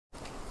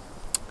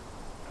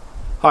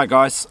Hi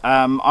guys,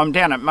 I'm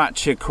down at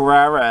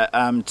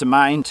Motukarara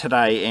domain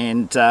today,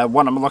 and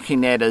what I'm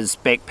looking at is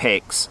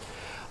backpacks.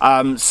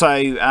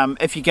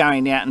 If you're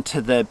going out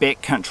into the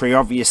backcountry,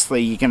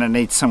 obviously you're going to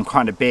need some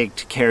kind of bag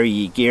to carry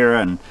your gear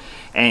in,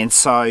 and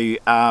so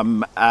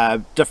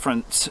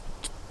different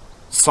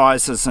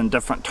sizes and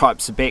different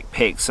types of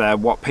backpacks are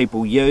what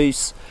people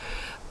use.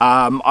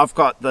 I've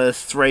got the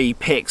 3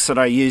 packs that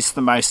I use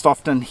the most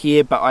often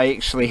here, but I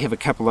actually have a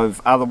couple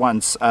of other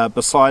ones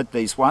beside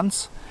these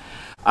ones.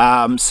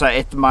 So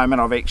at the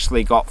moment I've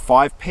actually got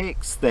 5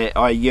 packs that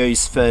I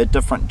use for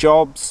different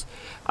jobs.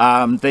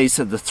 These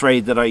are the 3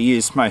 that I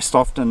use most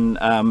often,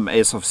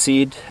 as I've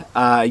said.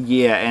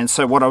 And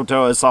so what I'll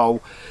do is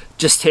I'll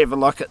just have a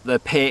look at the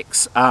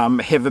packs,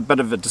 have a bit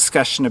of a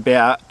discussion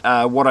about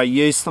what I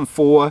use them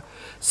for,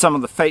 some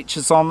of the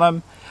features on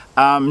them,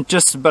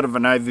 just a bit of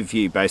an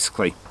overview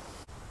basically.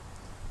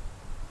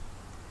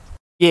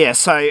 Yeah,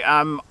 so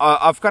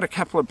I've got a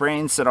couple of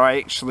brands that I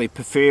actually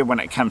prefer when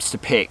it comes to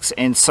packs,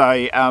 and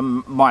so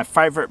my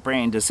favourite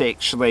brand is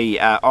actually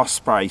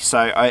Osprey. So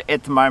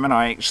at the moment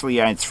I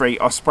actually own 3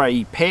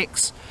 Osprey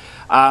packs.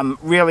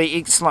 Really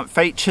excellent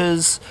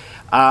features.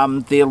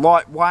 They're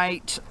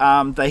lightweight,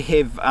 they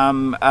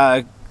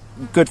have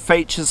good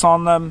features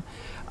on them.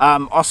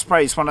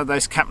 Osprey is one of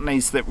those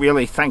companies that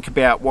really think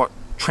about what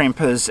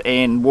trampers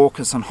and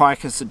walkers and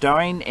hikers are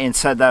doing, and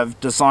so they've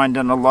designed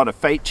in a lot of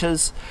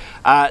features.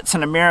 It's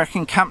an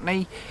American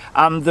company.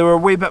 They're a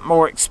wee bit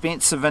more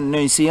expensive in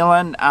New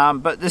Zealand,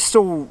 but they're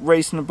still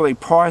reasonably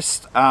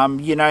priced.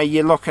 You know,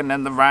 you're looking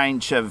in the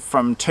range of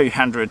from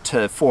 $200 to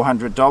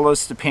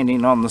 $400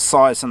 depending on the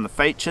size and the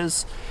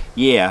features.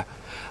 Yeah.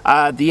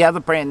 The other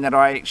brand that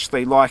I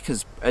actually like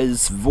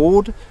is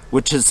Vaude,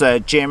 which is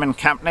a German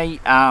company.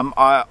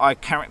 I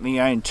currently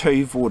own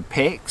 2 Vaude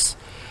packs.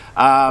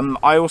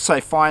 I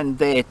also find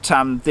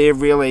that they're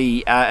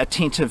really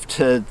attentive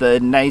to the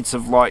needs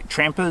of like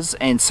trampers,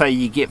 and so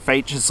you get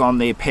features on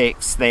their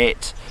packs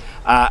that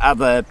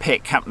other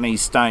pack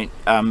companies don't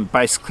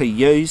basically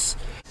use.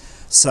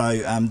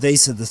 So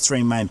these are the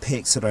 3 main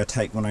packs that I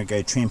take when I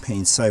go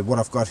tramping. So what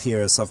I've got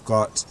here is I've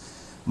got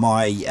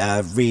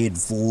my red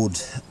Vaude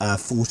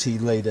 40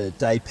 litre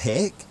day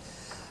pack,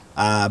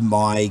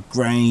 my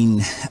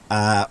green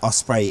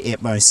Osprey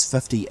Atmos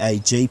 50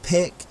 AG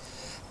pack,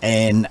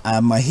 and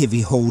my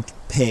heavy hauled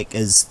pack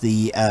is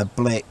the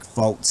black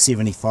Volt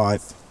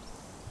 75.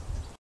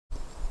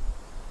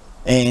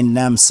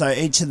 And so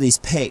each of these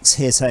packs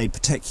has a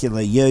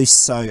particular use.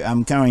 So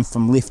I'm going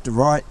from left to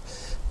right.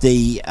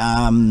 The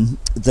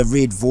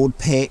red Vaude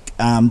pack,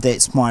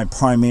 that's my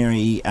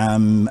primary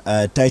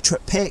day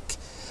trip pack.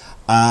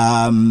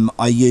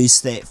 I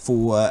use that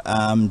for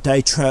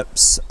day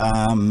trips.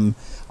 I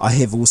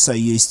have also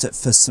used it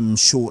for some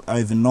short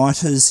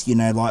overnighters, you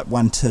know, like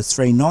 1 to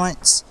 3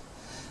 nights.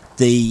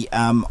 The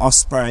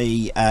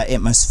Osprey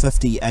Atmos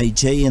 50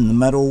 AG in the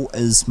middle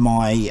is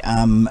my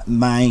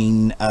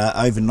main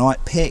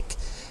overnight pack,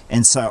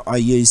 and so I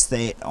use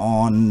that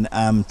on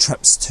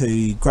trips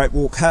to Great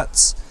Walk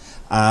huts,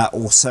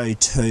 also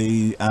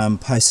to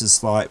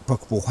places like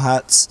bookable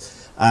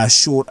huts,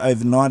 short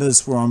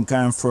overnighters where I'm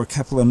going for a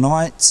couple of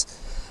nights.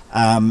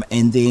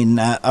 And then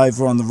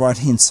over on the right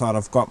hand side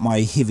I've got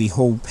my heavy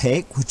haul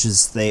pack, which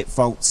is that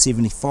Volt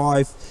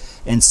 75,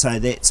 and so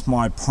that's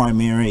my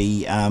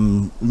primary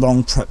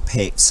long trip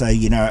pack, so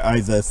you know,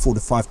 over 4 to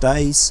 5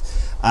 days,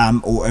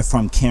 or if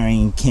I'm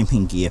carrying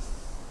camping gear.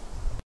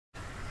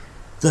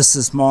 This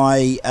is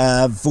my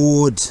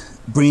Vaude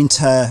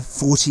Brenta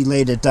 40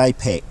 litre day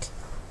pack.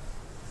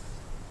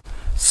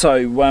 So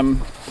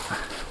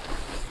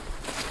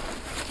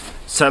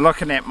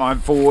looking at my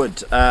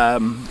Vaude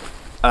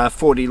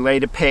 40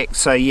 litre pack,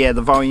 so yeah,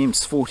 the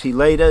volume's 40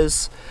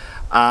 litres.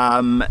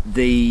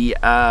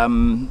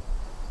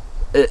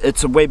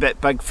 It's a wee bit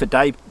big for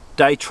day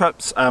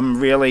trips.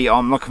 Really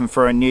I'm looking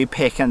for a new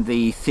pack in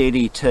the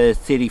 30 to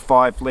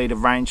 35 litre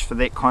range for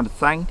that kind of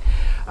thing,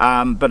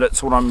 but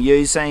it's what I'm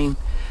using.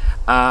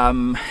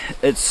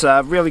 It's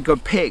a really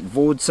good pack.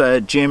 Vaude's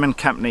a German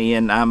company,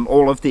 and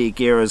all of their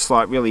gear is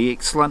like really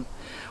excellent.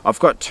 I've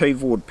got 2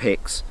 Vaude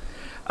packs.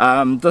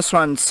 This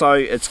one, so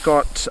it's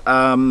got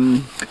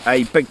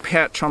a big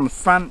pouch on the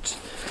front.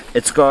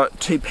 It's got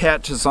 2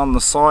 pouches on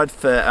the side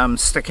for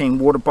sticking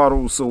water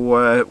bottles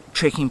or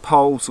trekking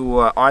poles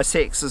or ice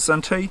axes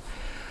into.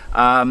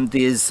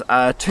 There's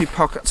 2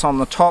 pockets on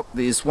the top.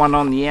 There's one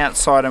on the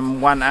outside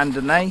and one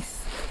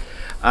underneath.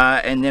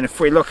 And then if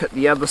we look at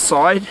the other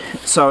side,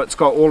 so it's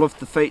got all of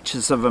the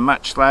features of a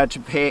much larger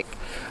pack.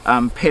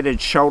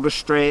 Padded shoulder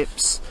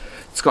straps.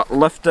 It's got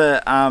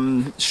lifter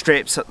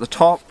straps at the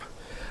top.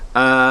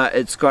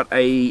 It's got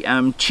a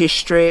chest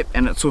strap,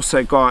 and it's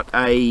also got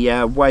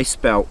a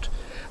waist belt.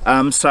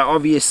 So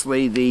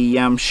obviously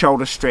the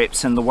shoulder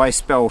straps and the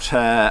waist belt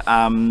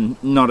are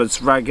not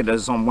as rugged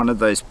as on one of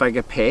those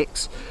bigger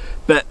packs,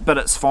 but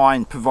it's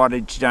fine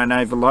provided you don't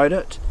overload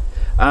it.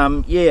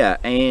 Yeah,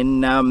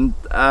 and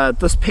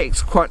this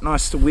pack's quite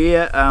nice to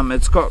wear.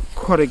 It's got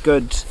quite a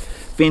good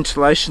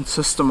ventilation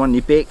system on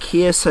your back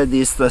here, so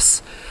there's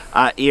this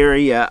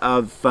area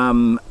of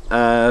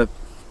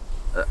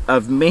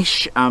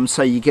mesh,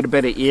 so you get a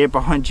bit of air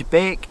behind your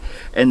back,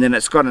 and then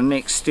it's got an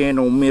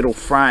external metal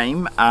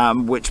frame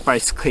which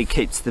basically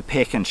keeps the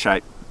pack in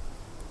shape.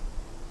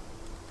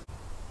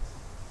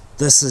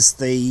 This is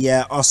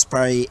the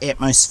Osprey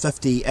Atmos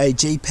 50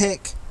 AG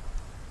pack.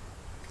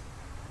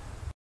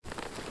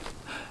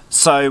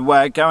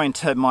 So going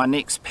to my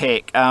next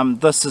pack,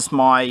 this is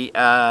my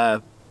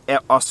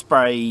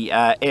Osprey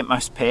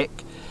Atmos pack.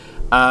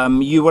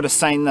 You would have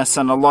seen this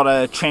in a lot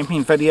of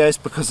tramping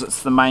videos because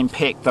it's the main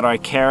pack that I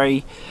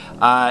carry.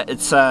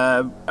 It's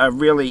a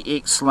really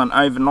excellent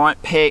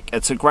overnight pack.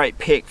 It's a great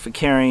pack for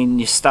carrying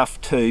your stuff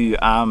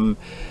to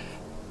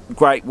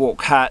Great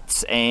Walk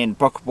huts and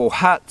bookable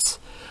huts.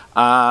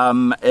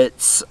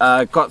 It's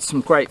got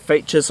some great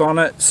features on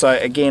it. So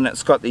again,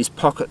 it's got these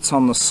pockets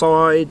on the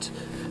side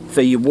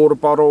for your water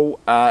bottle.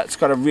 It's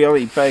got a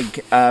really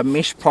big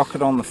mesh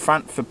pocket on the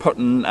front for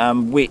putting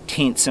wet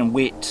tents and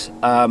wet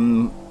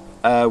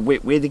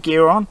weather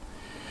gear on.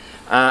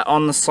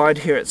 On the side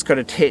here, it's got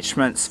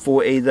attachments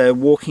for either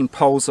walking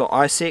poles or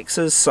ice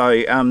axes,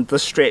 so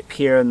this strap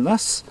here and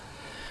this.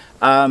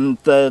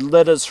 The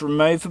lid is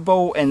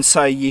removable, and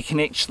so you can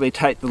actually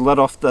take the lid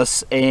off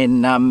this,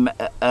 and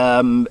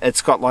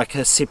it's got like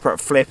a separate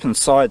flap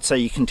inside, so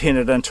you can turn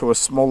it into a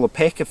smaller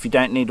pack if you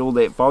don't need all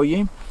that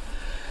volume.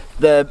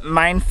 The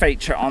main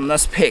feature on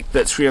this pack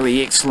that's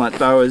really excellent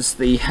though is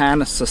the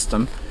harness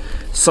system.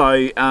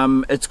 So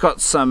it's got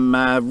some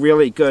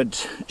really good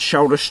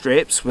shoulder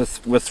straps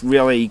with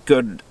really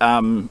good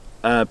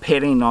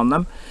padding on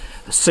them,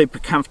 super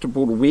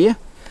comfortable to wear.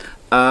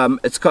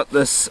 It's got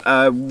this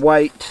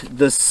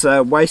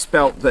waist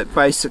belt that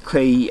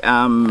basically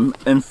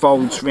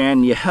enfolds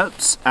around your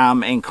hips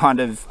and kind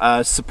of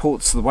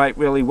supports the weight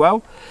really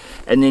well.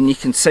 And then you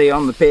can see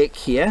on the back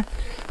here,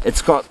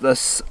 it's got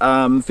this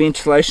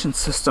ventilation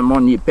system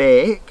on your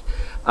back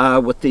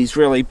with these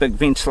really big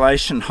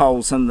ventilation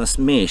holes in this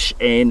mesh,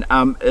 and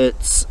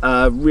it's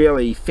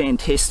really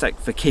fantastic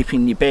for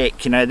keeping your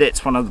back. You know,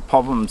 that's one of the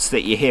problems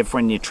that you have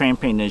when you're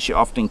tramping, is you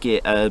often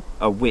get a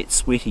wet,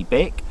 sweaty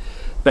back,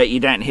 but you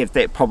don't have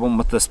that problem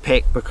with this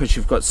pack because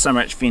you've got so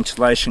much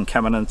ventilation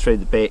coming in through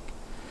the back.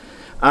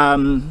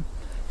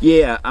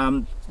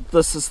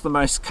 This is the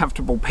most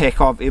comfortable pack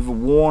I've ever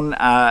worn,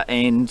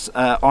 and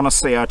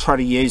honestly I try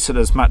to use it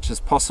as much as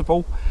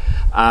possible,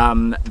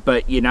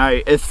 but you know,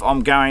 if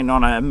I'm going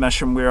on a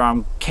mission where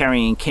I'm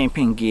carrying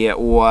camping gear,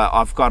 or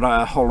I've got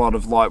a whole lot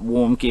of like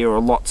warm gear or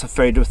lots of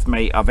food with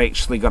me, I've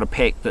actually got a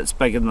pack that's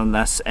bigger than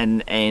this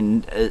and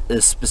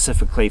is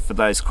specifically for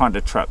those kind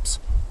of trips.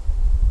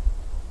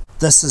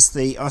 This is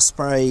the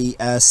Osprey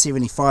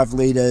 75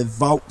 litre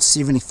Volt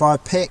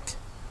 75 pack.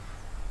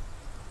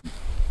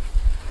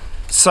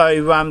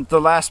 So the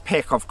last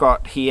pack I've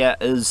got here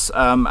is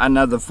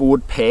another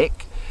Vaude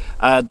pack.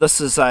 This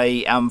is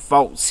a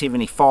Volt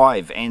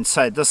 75, and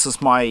so this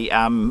is my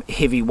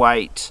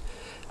heavyweight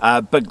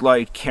big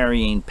load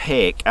carrying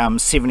pack,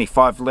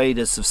 75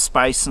 litres of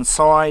space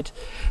inside,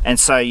 and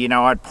so you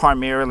know, I'd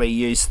primarily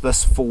use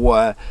this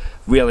for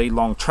really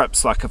long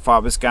trips, like if I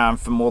was going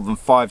for more than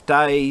 5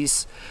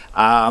 days,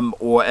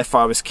 or if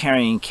I was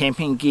carrying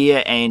camping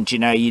gear and you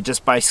know, you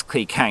just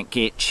basically can't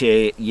get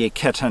your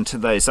kit into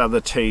those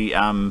other two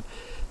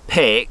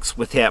packs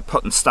without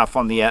putting stuff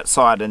on the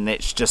outside, and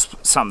that's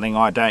just something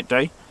I don't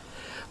do.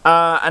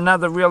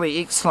 Another really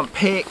excellent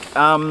pack.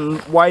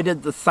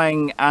 Weighted the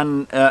thing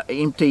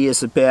empty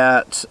is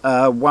about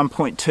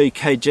 1.2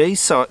 kg,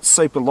 so it's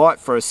super light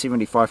for a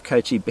 75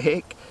 kg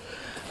bag.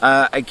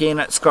 Again,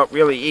 it's got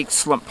really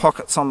excellent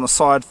pockets on the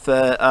side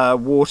for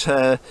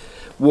water,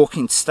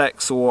 walking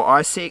sticks or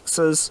ice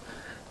axes.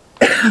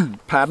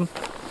 Pardon.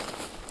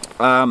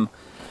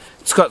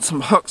 It's got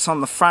some hooks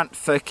on the front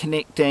for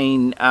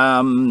connecting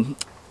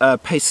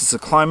pieces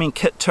of climbing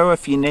kit to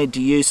if you need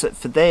to use it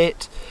for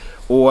that,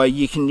 or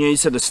you can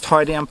use it as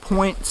tie down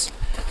points.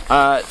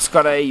 It's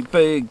got a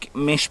big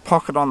mesh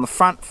pocket on the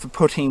front for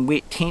putting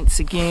wet tents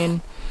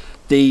again.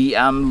 The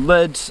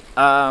lid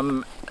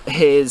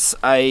has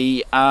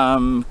a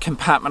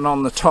compartment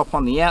on the top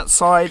on the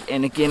outside,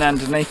 and again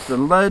underneath the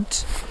lid.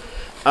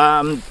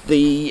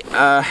 The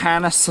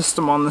harness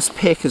system on this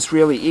pack is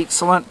really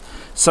excellent.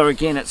 So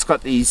again, it's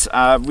got these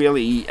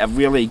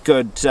really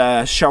good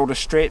shoulder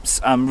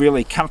straps,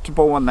 really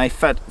comfortable, and they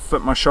fit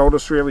my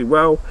shoulders really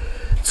well.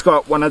 It's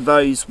got one of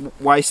those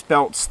waist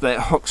belts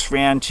that hooks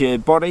around your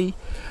body.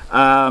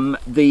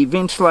 The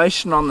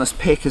ventilation on this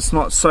pack is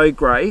not so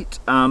great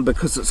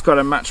because it's got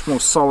a much more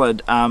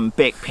solid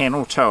back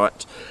panel to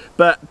it,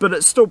 but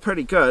it's still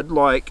pretty good.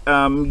 Like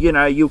you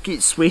know, you'll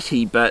get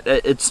sweaty, but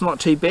it's not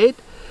too bad.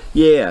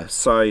 Yeah,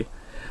 so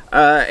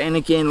and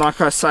again,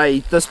 like I say,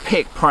 this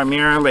pack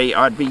primarily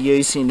I'd be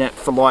using it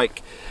for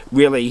like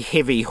really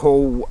heavy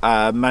haul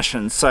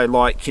missions. So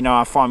like, you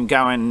know, if I'm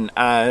going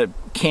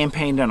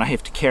camping and I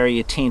have to carry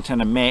a tent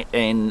and a mat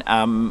and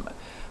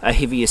a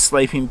heavier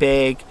sleeping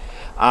bag,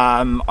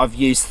 I've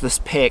used this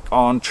pack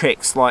on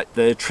treks like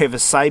the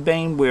Traverse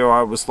Sabine, where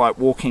I was like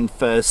walking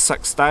for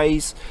 6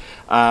 days.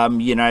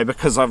 you know,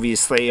 because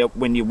obviously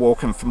when you're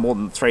walking for more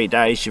than 3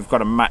 days, you've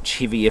got a much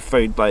heavier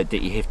food load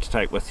that you have to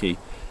take with you.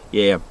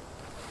 Yeah.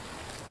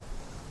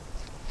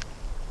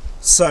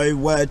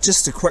 So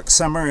just a quick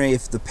summary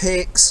of the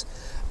packs.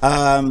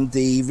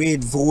 The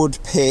red Vaude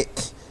pack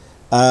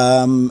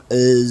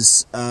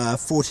is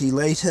 40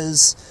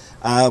 litres,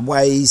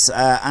 weighs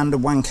under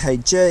 1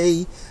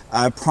 kg,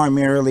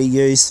 primarily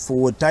used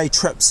for day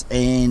trips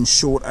and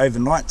short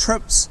overnight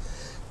trips.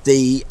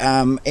 The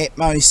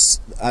Atmos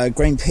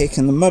green pack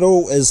in the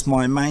middle is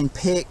my main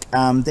pack.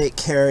 That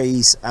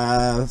carries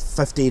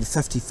 50 to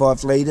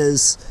 55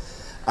 litres,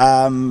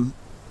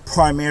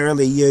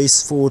 primarily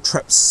used for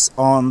trips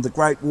on the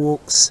Great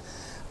Walks,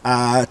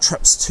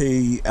 trips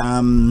to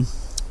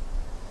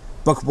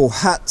bookable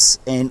huts,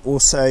 and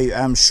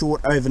also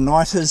short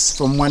overnighters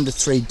from 1 to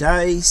 3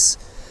 days.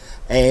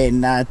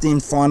 And then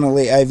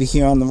finally over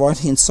here on the right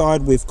hand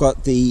side we've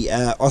got the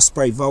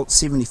Osprey Volt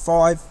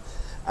 75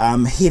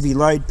 heavy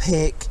load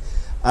pack,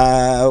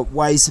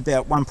 weighs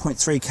about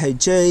 1.3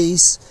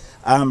 kgs,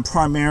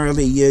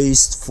 primarily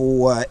used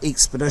for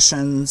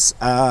expeditions,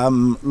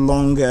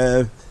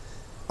 longer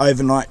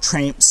overnight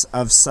tramps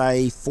of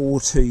say 4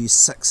 to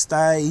 6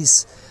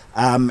 days,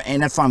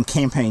 and if I'm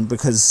camping,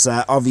 because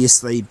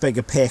obviously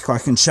bigger pack, I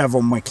can shove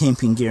all my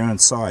camping gear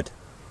inside.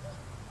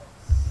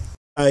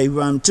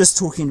 So just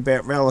talking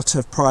about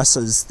relative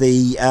prices,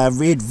 the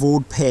red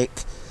Vaude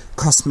pack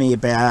cost me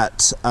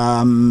about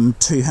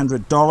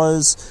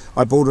 $200.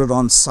 I bought it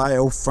on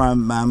sale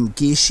from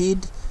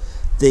Gearshed.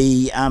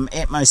 The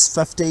Atmos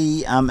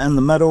 50 in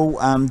the middle,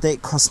 that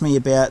cost me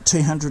about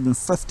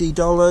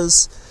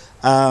 $250.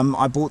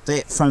 I bought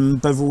that from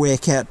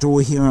Bivouac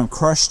Outdoor here in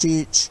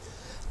Christchurch.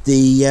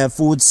 The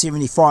Vaude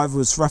 75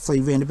 was roughly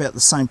around about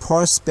the same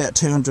price, about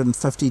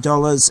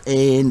 $250,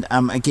 and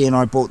again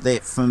I bought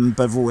that from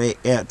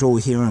Bivouac Outdoor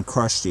here in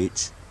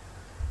Christchurch.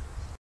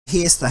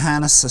 Here's the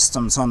harness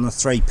systems on the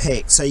 3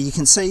 packs. So you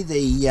can see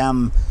the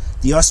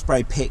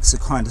Osprey packs are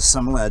kind of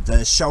similar.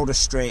 The shoulder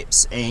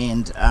straps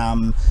and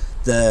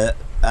the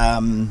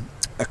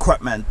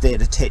equipment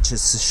that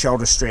attaches the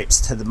shoulder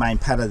straps to the main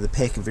part of the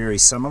pack are very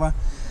similar.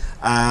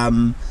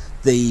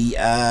 The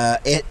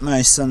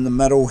Atmos in the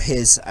middle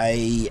has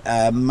a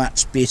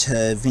much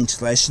better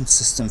ventilation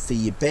system for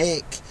your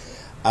back,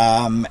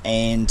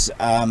 and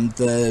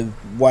the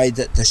way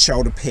that the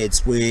shoulder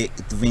pads work,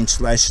 the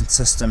ventilation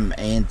system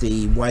and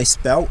the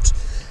waist belt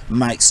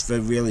makes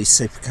for really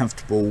super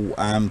comfortable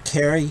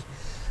carry.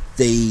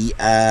 The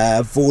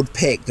Vaude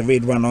pack, the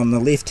red one on the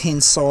left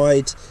hand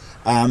side,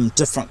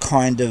 different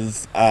kind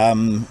of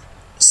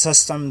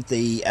system.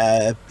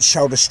 The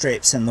shoulder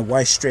straps and the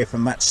waist strap are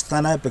much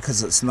thinner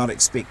because it's not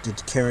expected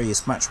to carry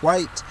as much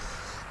weight.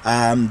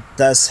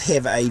 Does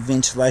have a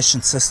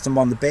ventilation system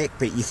on the back,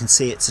 but you can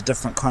see it's a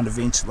different kind of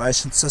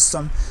ventilation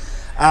system.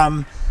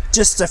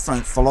 Just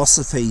different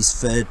philosophies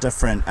for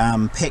different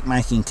pack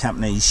making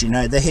companies, you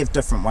know, they have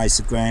different ways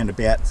of going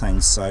about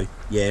things, so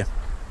yeah.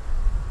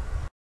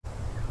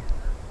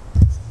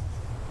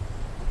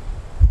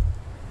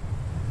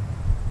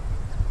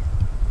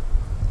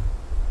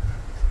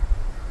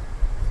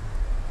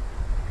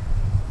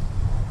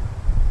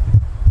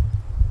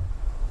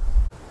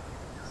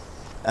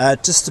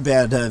 Just a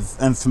bit of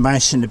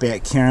information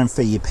about caring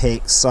for your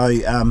packs.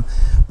 So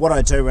what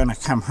I do when I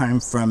come home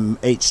from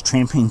each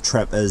tramping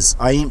trip is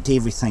I empty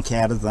everything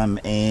out of them,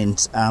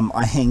 and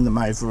I hang them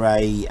over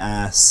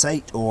a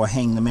seat or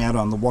hang them out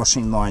on the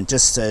washing line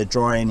just to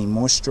dry any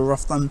moisture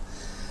off them.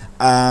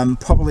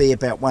 Probably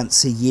about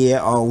once a year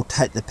I'll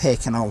take the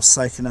pack and I'll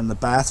soak it in the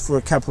bath for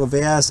a couple of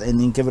hours and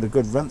then give it a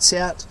good rinse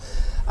out.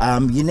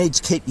 You need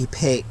to keep your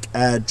pack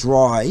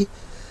dry.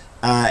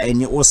 And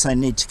you also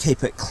need to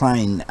keep it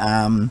clean.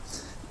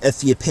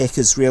 If your pack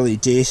is really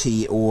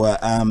dirty, or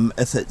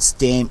if it's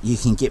damp, you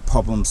can get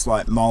problems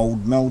like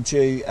mold,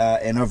 mildew,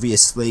 and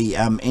obviously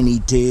any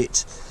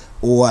dirt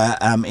or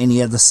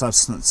any other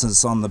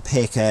substances on the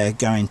pack are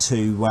going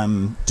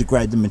to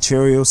degrade the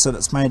materials that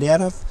it's made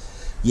out of.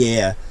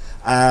 Yeah.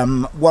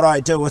 What I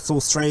do with all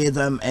 3 of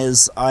them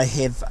is I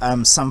have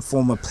some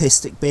form of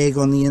plastic bag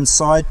on the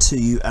inside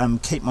to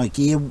keep my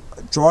gear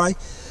dry.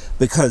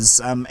 Because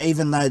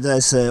even though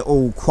those are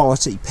all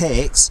quality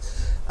packs,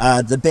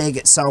 the bag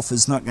itself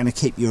is not going to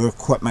keep your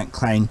equipment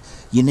clean.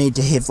 You need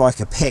to have like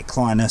a pack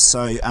liner.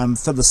 So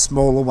for the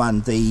smaller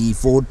one, the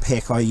Vaude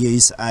pack, I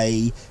use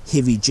a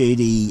heavy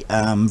duty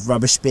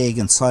rubbish bag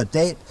inside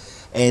that,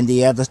 and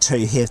the other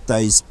 2 have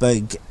those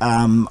big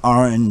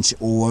orange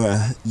or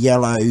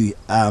yellow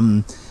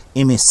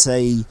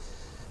MSC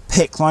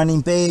pack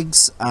lining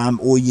bags,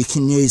 or you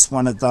can use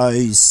one of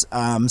those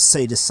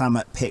Cedar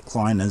Summit pack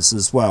liners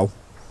as well.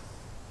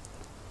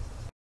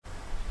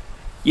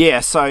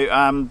 Yeah, so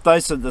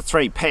those are the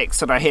 3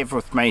 packs that I have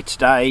with me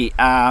today.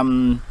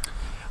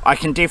 I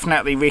can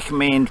definitely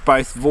recommend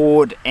both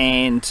Vaude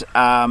and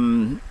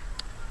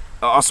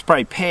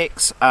Osprey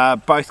packs.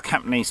 Both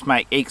companies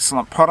make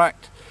excellent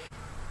product.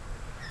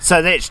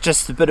 So that's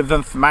just a bit of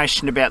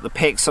information about the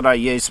packs that I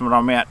use when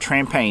I'm out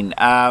tramping.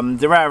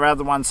 There are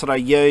other ones that I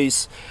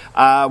use.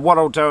 What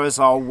I'll do is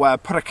I'll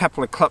put a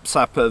couple of clips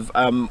up of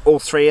all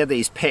three of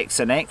these packs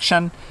in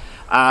action,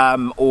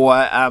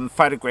 or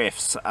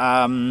photographs.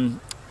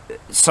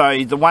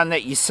 So the one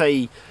that you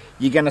see,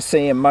 you're going to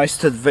see in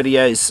most of the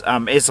videos,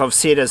 as I've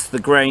said, is the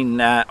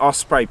green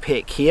Osprey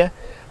pack here.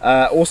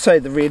 Also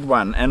the red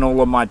one in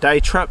all of my day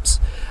trips.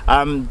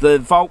 The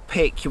Volt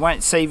pack you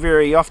won't see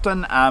very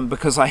often,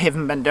 because I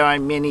haven't been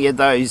doing many of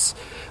those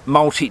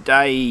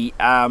multi-day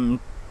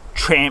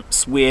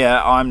tramps where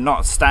I'm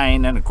not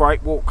staying in a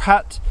Great Walk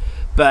hut.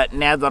 But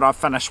now that I've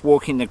finished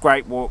walking the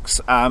Great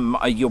Walks,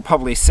 you'll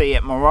probably see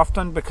it more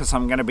often, because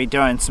I'm going to be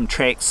doing some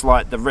tracks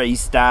like the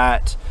Rees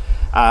Dart,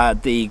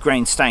 the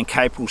Greenstone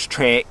Caples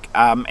track,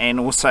 and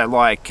also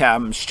like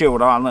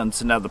Stewart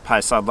Island's another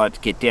place I'd like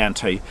to get down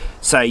to.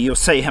 So you'll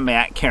see him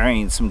out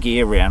carrying some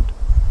gear around.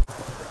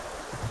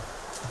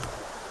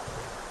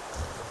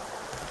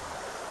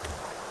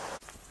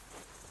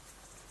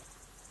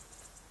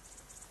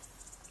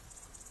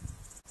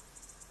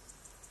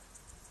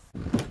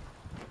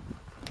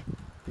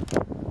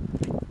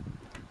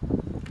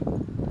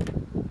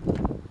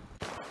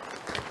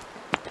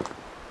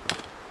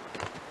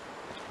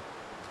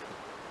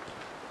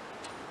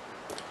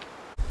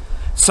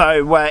 So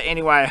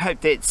anyway, I hope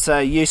that's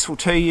useful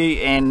to you,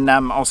 and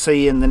I'll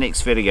see you in the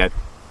next video.